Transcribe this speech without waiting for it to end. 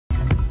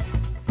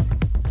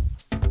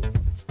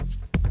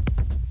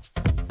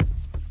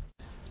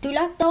To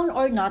lock down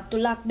or not to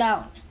lock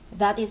down?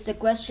 That is the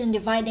question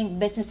dividing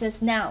businesses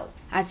now,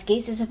 as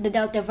cases of the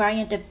Delta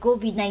variant of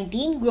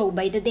COVID-19 grow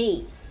by the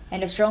day.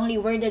 In a strongly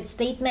worded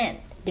statement,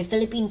 the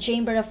Philippine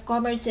Chamber of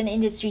Commerce and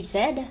Industry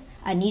said,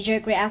 a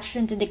knee-jerk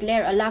reaction to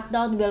declare a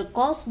lockdown will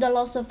cause the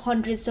loss of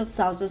hundreds of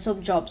thousands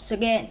of jobs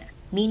again.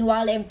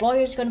 Meanwhile,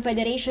 Employers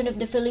Confederation of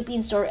the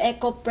Philippines or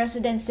ECOP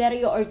President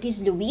Sergio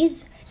Ortiz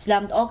Luis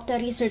slammed OCTA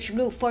Research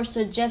Group for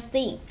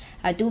suggesting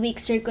a 2-week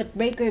circuit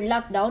breaker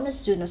lockdown as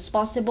soon as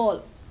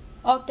possible.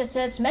 OCTA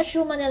says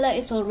Metro Manila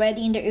is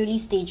already in the early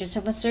stages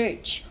of a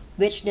surge,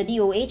 which the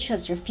DOH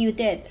has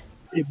refuted.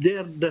 If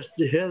they're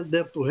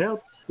there to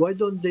help, why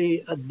don't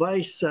they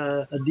advise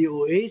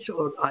DOH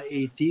or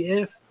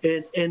IATF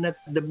and at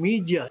the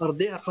media? Are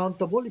they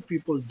accountable if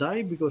people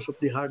die because of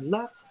the hard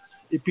luck?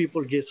 If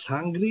people get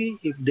hungry,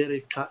 if there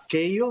is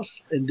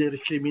chaos and there is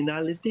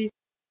criminality?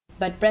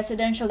 But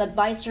Presidential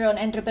Advisor on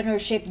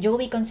Entrepreneurship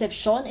Joey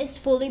Concepcion is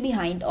fully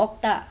behind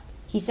OCTA.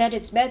 He said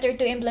it's better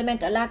to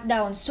implement a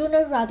lockdown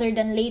sooner rather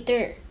than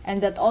later,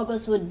 and that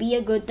August would be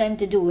a good time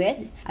to do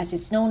it, as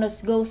it's known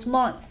as Ghost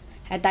Month,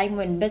 a time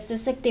when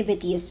business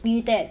activity is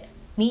muted.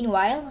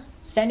 Meanwhile,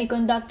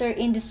 semiconductor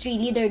industry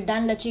leader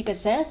Dan Lachica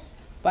says,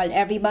 while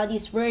everybody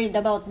is worried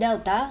about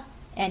Delta,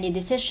 any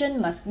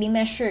decision must be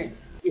measured.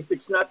 If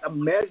it's not a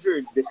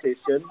measured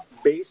decision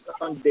based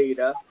on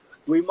data,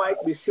 we might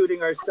be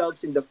shooting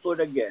ourselves in the foot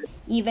again.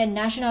 Even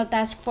National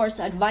Task Force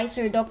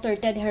Advisor Dr.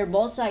 Ted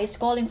Herbosa is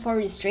calling for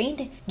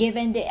restraint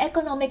given the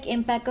economic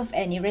impact of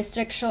any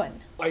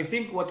restriction. I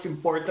think what's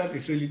important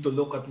is really to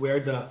look at where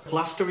the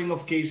clustering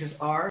of cases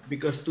are,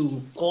 because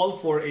to call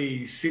for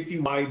a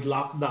citywide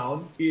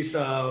lockdown is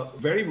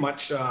very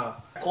much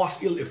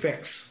cause ill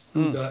effects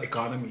to the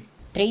economy.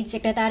 Trade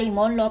Secretary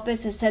Mon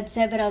Lopez has said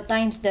several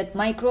times that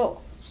micro,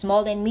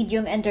 small and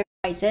medium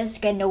enterprises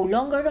can no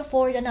longer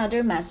afford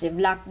another massive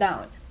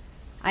lockdown.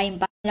 I'm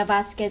Pamela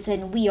Vasquez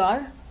and we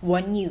are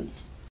One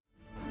News.